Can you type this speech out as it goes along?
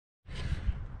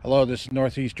Hello, this is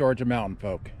Northeast Georgia Mountain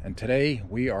Folk, and today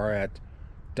we are at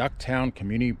Ducktown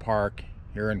Community Park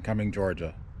here in Cumming,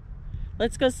 Georgia.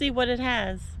 Let's go see what it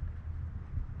has.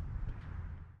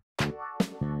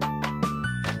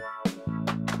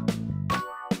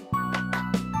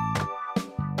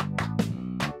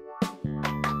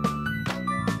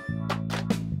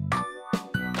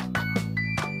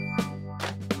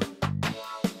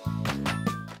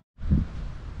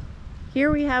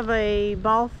 Here we have a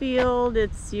ball field.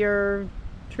 It's your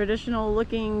traditional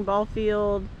looking ball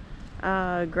field,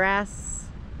 grass.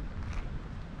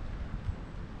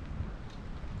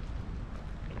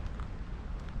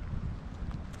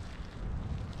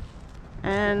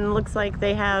 And looks like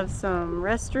they have some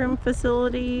restroom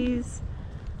facilities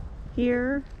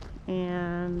here,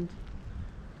 and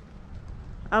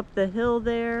up the hill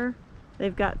there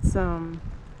they've got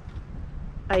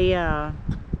a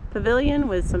pavilion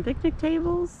with some picnic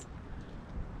tables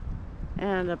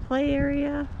and a play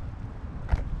area.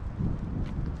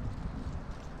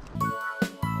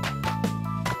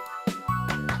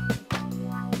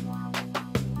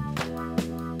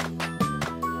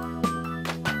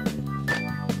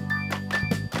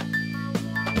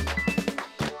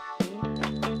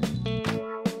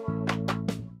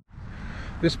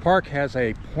 This park has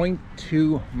a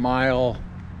 0.2 mile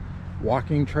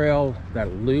walking trail that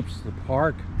loops the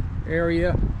park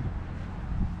area.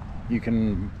 You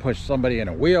can push somebody in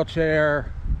a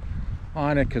wheelchair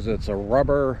on it because it's a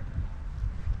rubber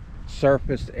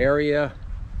surfaced area,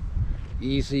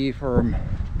 easy for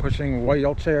pushing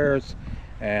wheelchairs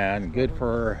and good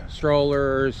for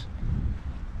strollers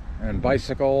and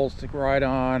bicycles to ride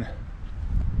on.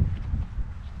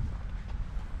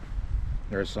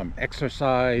 There's some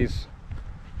exercise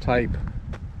type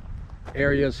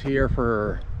areas here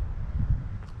for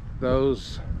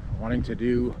those wanting to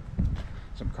do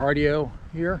some cardio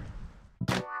here.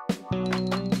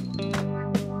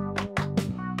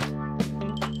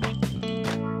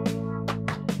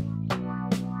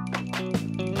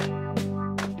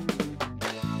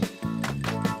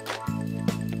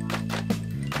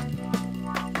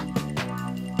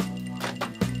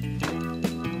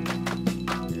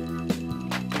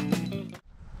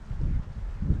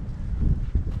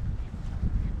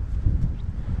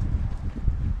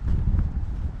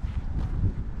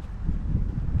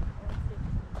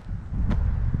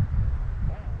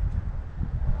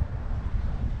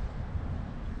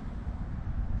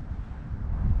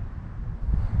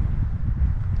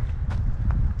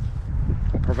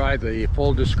 Provide the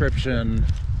full description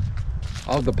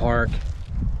of the park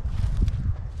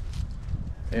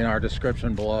in our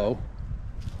description below.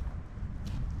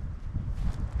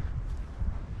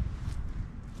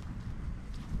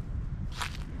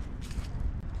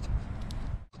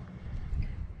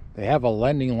 They have a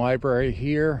lending library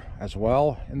here as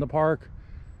well in the park.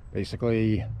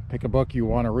 Basically, pick a book you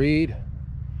want to read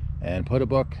and put a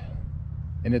book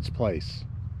in its place.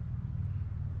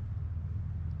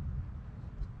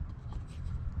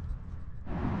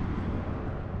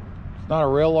 Not a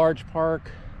real large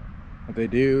park, but they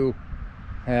do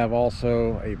have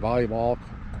also a volleyball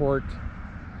court.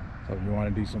 So if you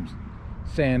want to do some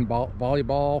sand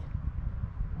volleyball,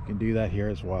 you can do that here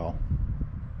as well.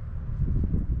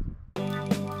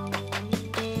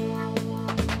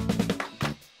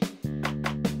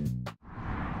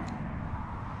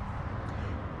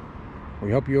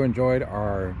 We hope you enjoyed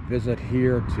our visit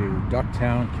here to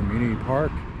Ducktown Community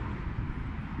Park.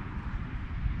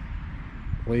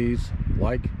 Please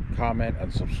like, comment,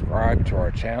 and subscribe to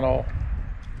our channel.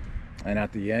 And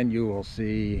at the end, you will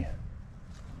see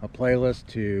a playlist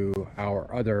to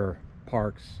our other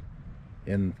parks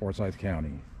in Forsyth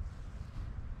County.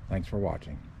 Thanks for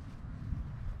watching.